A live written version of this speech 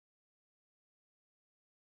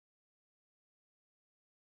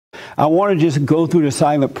I want to just go through the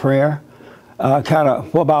silent prayer kind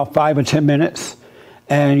of for about 5 or 10 minutes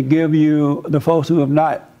and give you, the folks who have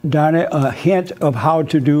not done it, a hint of how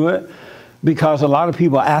to do it, because a lot of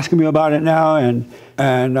people are asking me about it now,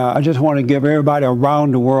 and I just want to give everybody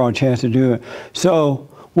around the world a chance to do it. So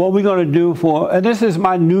what we're going to do and this is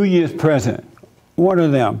my New Year's present, one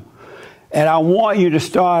of them, and I want you to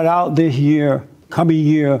start out this year, coming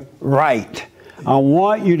year, right. I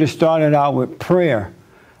want you to start it out with prayer.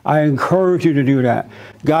 I encourage you to do that.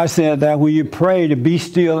 God said that when you pray, to be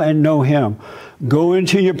still and know Him. Go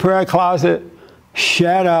into your prayer closet,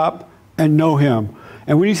 shut up, and know Him.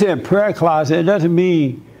 And when He said prayer closet, it doesn't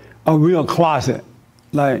mean a real closet.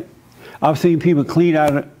 Like, I've seen people clean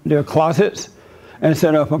out their closets and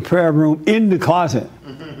set up a prayer room in the closet.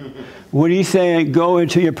 When He said go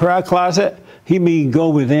into your prayer closet, He means go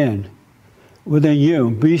within you.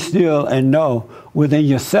 Be still and know within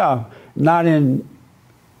yourself, not in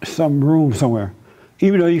some room somewhere.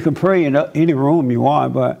 Even though you can pray in any room you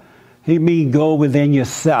want, but He means go within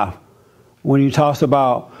yourself. When He talks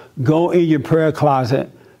about go in your prayer closet,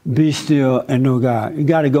 be still and know God. You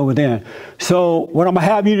got to go within. So what I'm going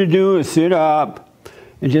to have you to do is sit up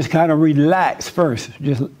and just kind of relax first.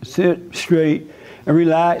 Just sit straight and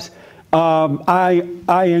relax. I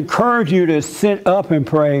encourage you to sit up and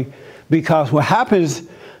pray, because what happens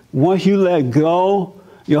once you let go,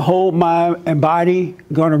 your whole mind and body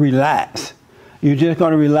going to relax. You're just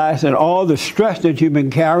going to relax, and all the stress that you've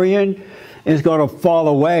been carrying is going to fall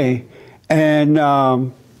away, and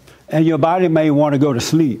your body may want to go to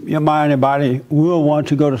sleep. Your mind and body will want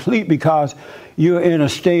to go to sleep because you're in a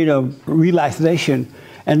state of relaxation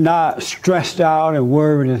and not stressed out and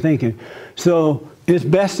worried and thinking. So it's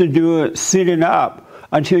best to do it sitting up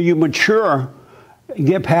until you mature,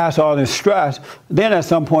 get past all this stress. Then at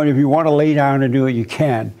some point, if you want to lay down and do it, you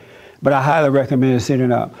can. But I highly recommend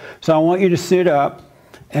sitting up. So I want you to sit up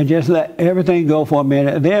and just let everything go for a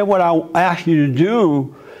minute. And then what I ask you to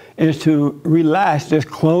do is to relax. Just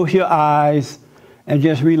close your eyes and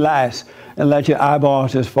just relax and let your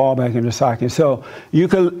eyeballs just fall back in the socket. So you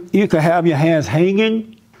can have your hands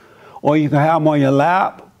hanging, or you can have them on your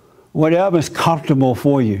lap, whatever's comfortable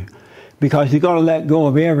for you, because you're going to let go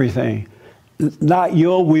of everything. Not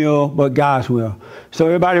your will, but God's will. So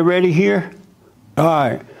everybody ready here? All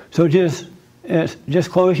right. So just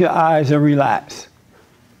close your eyes and relax.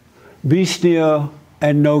 Be still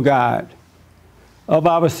and know God. Of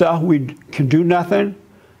ourselves, we can do nothing,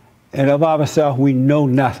 and of ourselves, we know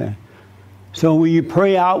nothing. So when you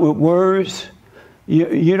pray out with words,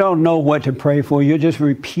 you don't know what to pray for. You're just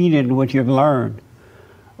repeating what you've learned.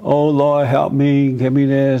 Oh, Lord, help me, give me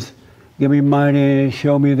this, give me money,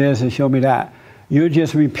 show me this and show me that. You're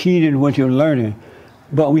just repeating what you're learning.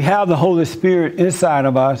 But we have the Holy Spirit inside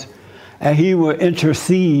of us, and He will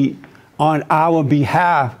intercede on our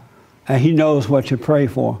behalf, and He knows what to pray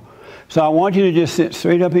for. So I want you to just sit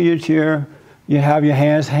straight up in your chair. You have your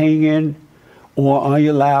hands hanging or on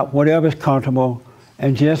your lap, whatever's comfortable,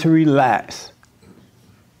 and just relax.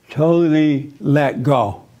 Totally let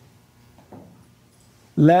go.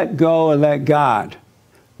 Let go and let God.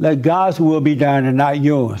 Let God's will be done and not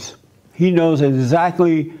yours. He knows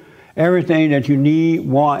exactly everything that you need,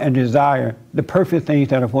 want, and desire, the perfect things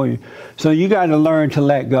that are for you. So you got to learn to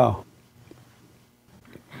let go.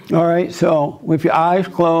 All right, so with your eyes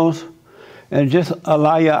closed, and just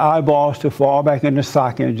allow your eyeballs to fall back in the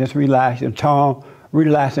socket, and just relax your tongue,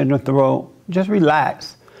 relax in the throat. Just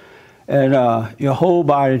relax. And your whole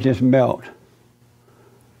body just melt.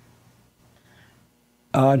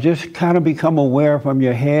 Just kind of become aware from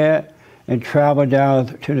your head and travel down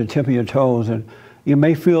to the tip of your toes. And you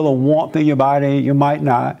may feel a warmth in your body, you might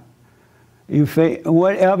not.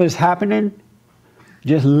 Whatever is happening,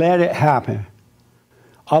 just let it happen.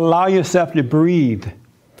 Allow yourself to breathe.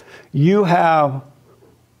 You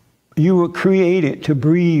were created to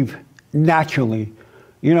breathe naturally.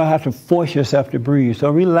 You don't have to force yourself to breathe.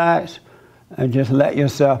 So relax and just let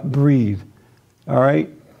yourself breathe. All right?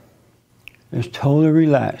 Just totally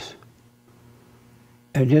relax.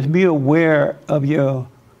 And just be aware of your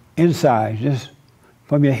inside, just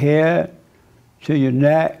from your head to your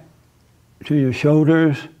neck, to your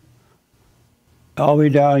shoulders, all the way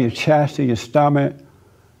down your chest to your stomach,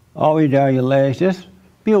 all the way down your legs. Just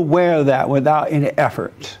be aware of that without any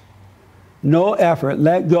effort. No effort.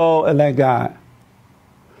 Let go and let God.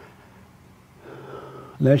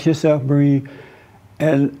 Let yourself breathe.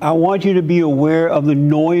 And I want you to be aware of the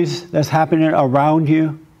noise that's happening around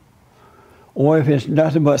you. Or if it's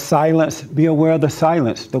nothing but silence, be aware of the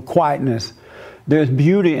silence, the quietness. There's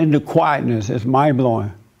beauty in the quietness. It's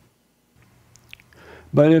mind-blowing.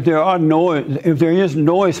 But if there is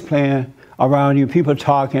noise playing around you, people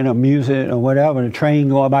talking or music or whatever, the train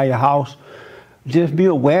going by your house, just be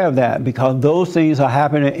aware of that, because those things are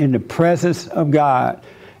happening in the presence of God.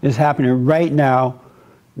 It's happening right now,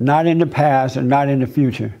 not in the past and not in the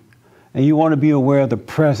future. And you want to be aware of the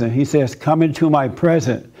present. He says, come into my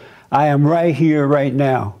present. I am right here, right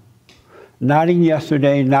now. Not in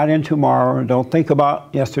yesterday, not in tomorrow. Don't think about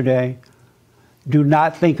yesterday. Do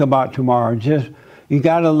not think about tomorrow. You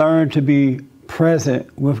got to learn to be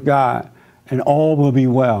present with God, and all will be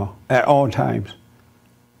well at all times.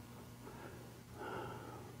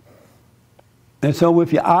 And so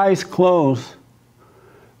with your eyes closed,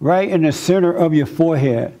 right in the center of your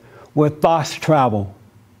forehead, where thoughts travel,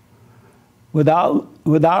 without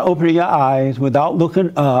opening your eyes, without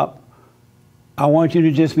looking up, I want you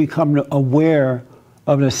to just become aware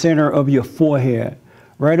of the center of your forehead,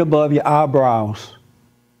 right above your eyebrows.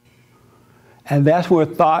 And that's where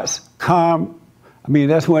thoughts come.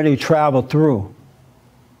 That's where they travel through.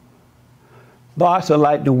 Thoughts are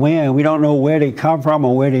like the wind. We don't know where they come from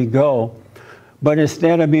or where they go. But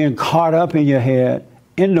instead of being caught up in your head,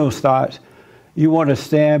 in those thoughts, you want to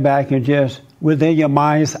stand back and just, within your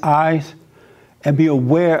mind's eyes, and be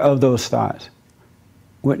aware of those thoughts.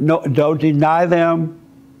 Don't deny them.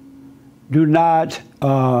 Do not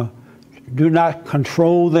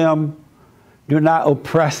control them. Do not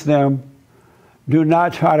oppress them. Do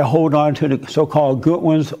not try to hold on to the so-called good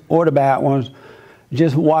ones or the bad ones.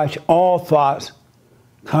 Just watch all thoughts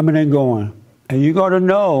coming and going. And you're going to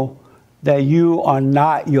know that you are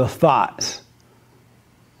not your thoughts,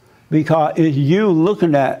 because it's you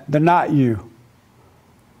looking at the not you.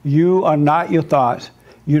 You are not your thoughts.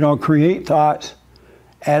 You don't create thoughts,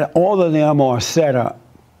 and all of them are set up.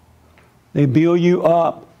 They build you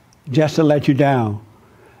up just to let you down.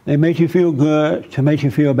 They make you feel good to make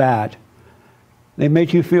you feel bad. They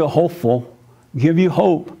make you feel hopeful, give you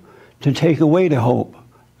hope to take away the hope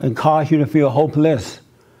and cause you to feel hopeless.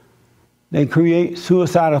 They create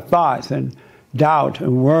suicidal thoughts and doubt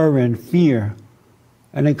and worry and fear.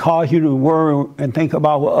 And they cause you to worry and think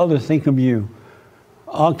about what others think of you.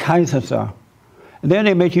 All kinds of stuff. And then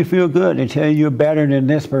they make you feel good. They tell you you're better than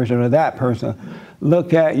this person or that person.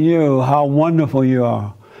 Look at you, how wonderful you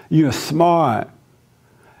are. You're smart.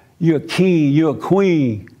 You're a king, you're a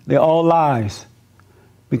queen. They're all lies.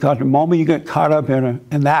 Because the moment you get caught up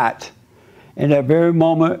in that very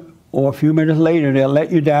moment or a few minutes later, they'll let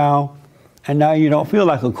you down, and now you don't feel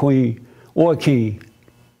like a queen or a king.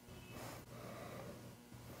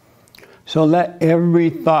 So let every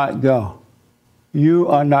thought go. You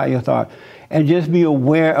are not your thought. And just be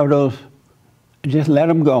aware of those. Just let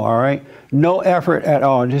them go, all right? No effort at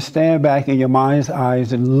all. Just stand back in your mind's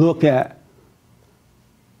eyes and look at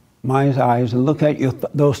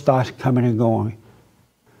those thoughts coming and going.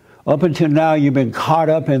 Up until now, you've been caught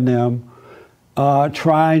up in them,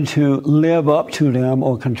 trying to live up to them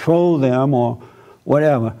or control them or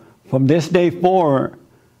whatever. From this day forward,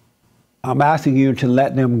 I'm asking you to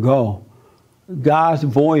let them go. God's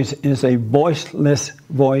voice is a voiceless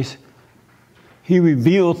voice. He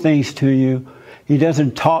reveals things to you. He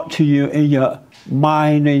doesn't talk to you in your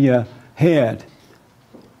mind, in your head.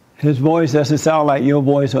 His voice doesn't sound like your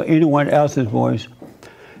voice or anyone else's voice.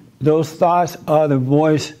 Those thoughts are the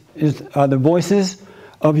voices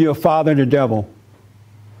of your father, the devil,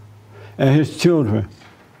 and his children.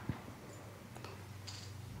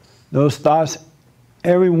 Those thoughts,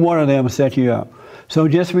 every one of them set you up. So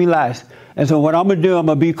just relax. And so what I'm going to do, I'm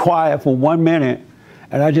going to be quiet for 1 minute,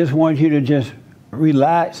 and I just want you to just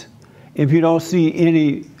relax. If you don't see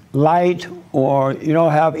any light or you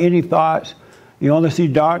don't have any thoughts, you only see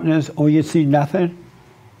darkness or you see nothing,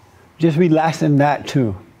 just relax in that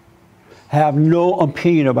too. Have no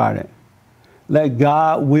opinion about it. Let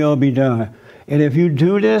God's will be done. And if you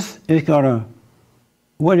do this,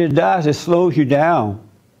 what it does, it slows you down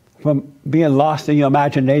from being lost in your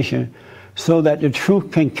imagination so that the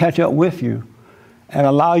truth can catch up with you and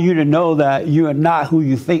allow you to know that you are not who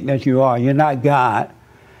you think that you are. You're not God,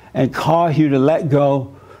 and cause you to let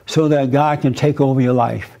go so that God can take over your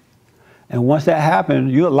life. And once that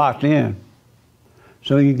happens, you're locked in.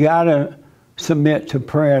 So you got to submit to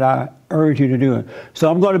prayer, and I urge you to do it. So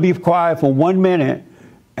I'm going to be quiet for 1 minute,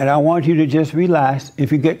 and I want you to just relax.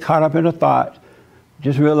 If you get caught up in a thought,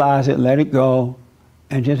 just realize it, let it go,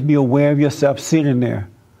 and just be aware of yourself sitting there.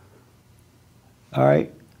 All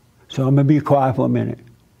right? So I'm going to be quiet for a minute.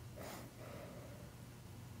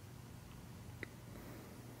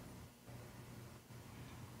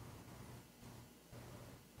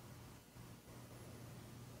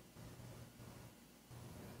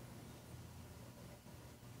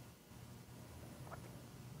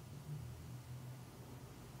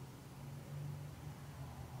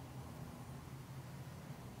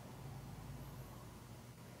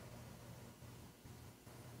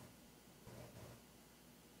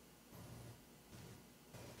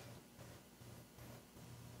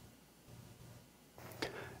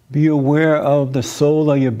 Be aware of the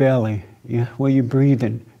soul of your belly, where you're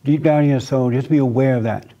breathing, deep down in your soul. Just be aware of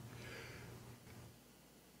that.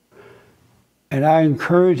 And I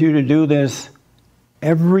encourage you to do this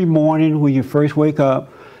every morning when you first wake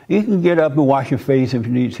up. You can get up and wash your face if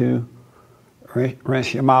you need to.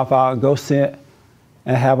 Rinse your mouth out, go sit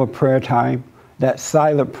and have a prayer time. That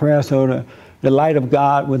silent prayer, so the light of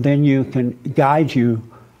God within you can guide you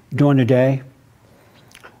during the day.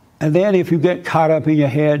 And then if you get caught up in your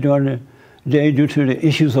head during the day due to the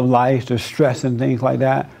issues of life, the stress and things like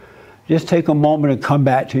that, just take a moment and come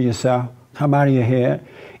back to yourself, come out of your head.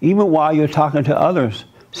 Even while you're talking to others,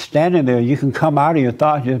 standing there, you can come out of your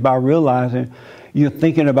thoughts just by realizing you're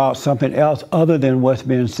thinking about something else other than what's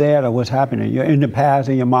being said or what's happening. You're in the past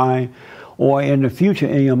in your mind or in the future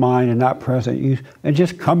in your mind and not present. And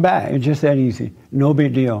just come back. It's just that easy. No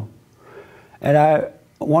big deal. And I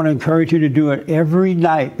want to encourage you to do it every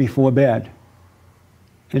night before bed.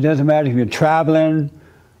 It doesn't matter if you're traveling,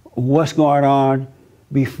 what's going on.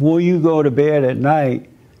 Before you go to bed at night,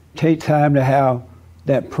 take time to have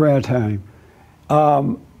that prayer time.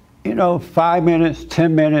 5 minutes,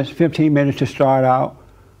 10 minutes, 15 minutes to start out,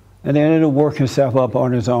 and then it'll work itself up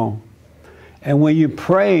on its own. And when you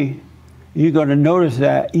pray, you're going to notice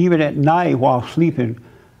that even at night while sleeping,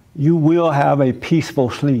 you will have a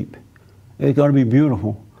peaceful sleep. It's going to be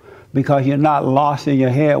beautiful because you're not lost in your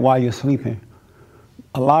head while you're sleeping.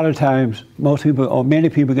 A lot of times, most people or many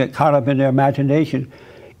people get caught up in their imagination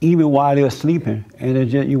even while they're sleeping,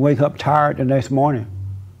 and you wake up tired the next morning.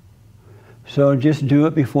 So just do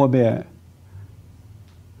it before bed.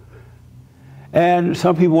 And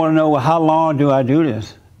some people want to know, well, how long do I do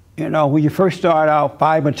this? When you first start out,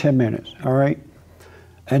 5 or 10 minutes, all right?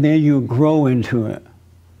 And then you grow into it.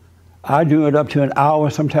 I do it up to an hour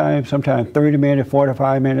sometimes 30 minutes,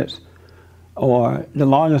 45 minutes, or the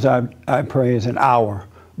longest I pray is an hour.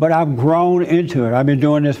 But I've grown into it. I've been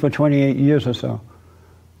doing this for 28 years or so.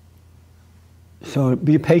 So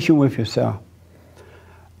be patient with yourself.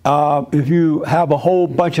 If you have a whole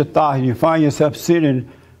bunch of thoughts and you find yourself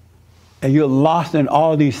sitting and you're lost in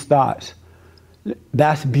all these thoughts,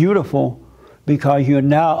 that's beautiful because you're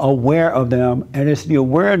now aware of them, and it's the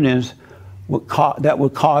awareness that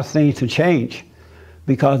would cause things to change,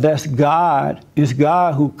 because that's God. It's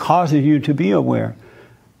God who causes you to be aware.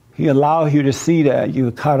 He allows you to see that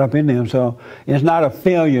you're caught up in them. So it's not a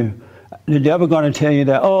failure. The devil's going to tell you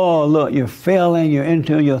that, oh, look, you're failing, you're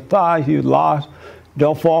into your thoughts, you're lost.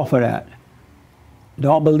 Don't fall for that.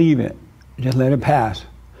 Don't believe it. Just let it pass.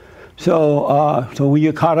 So when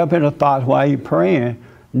you're caught up in the thoughts while you're praying,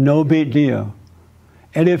 no big deal.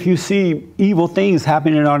 And if you see evil things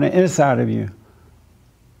happening on the inside of you,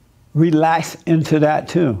 relax into that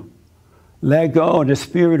too. Let go. The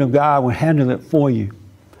Spirit of God will handle it for you.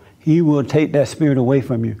 He will take that spirit away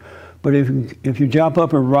from you. But if you jump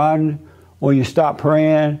up and run, or you stop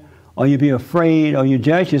praying, or you be afraid, or you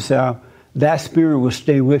judge yourself, that spirit will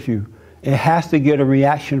stay with you. It has to get a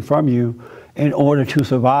reaction from you in order to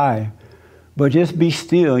survive. But just be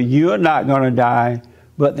still. You're not going to die,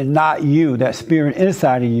 but not you. That spirit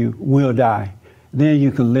inside of you will die. Then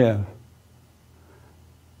you can live.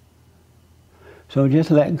 So just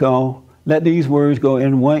let go. Let these words go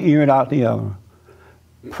in one ear and out the other.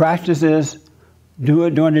 Practice this. Do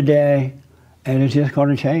it during the day, and it's just going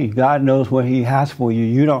to change. God knows what He has for you.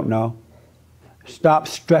 You don't know. Stop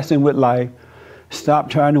stressing with life. Stop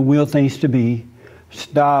trying to will things to be.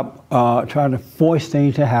 Stop trying to force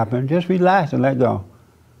things to happen. Just relax and let go.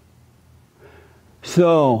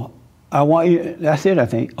 So I want you, that's it, I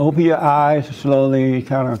think. Open your eyes slowly,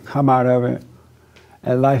 kind of come out of it,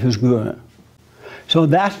 and life is good. So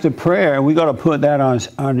that's the prayer. We're going to put that on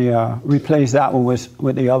the, replace that one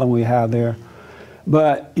with the other one we have there.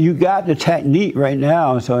 But you got the technique right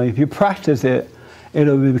now, so if you practice it,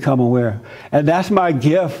 it'll become aware. And that's my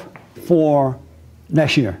gift for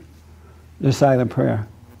next year, the silent prayer.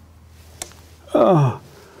 Oh,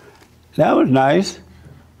 that was nice.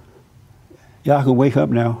 Y'all can wake up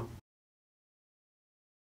now.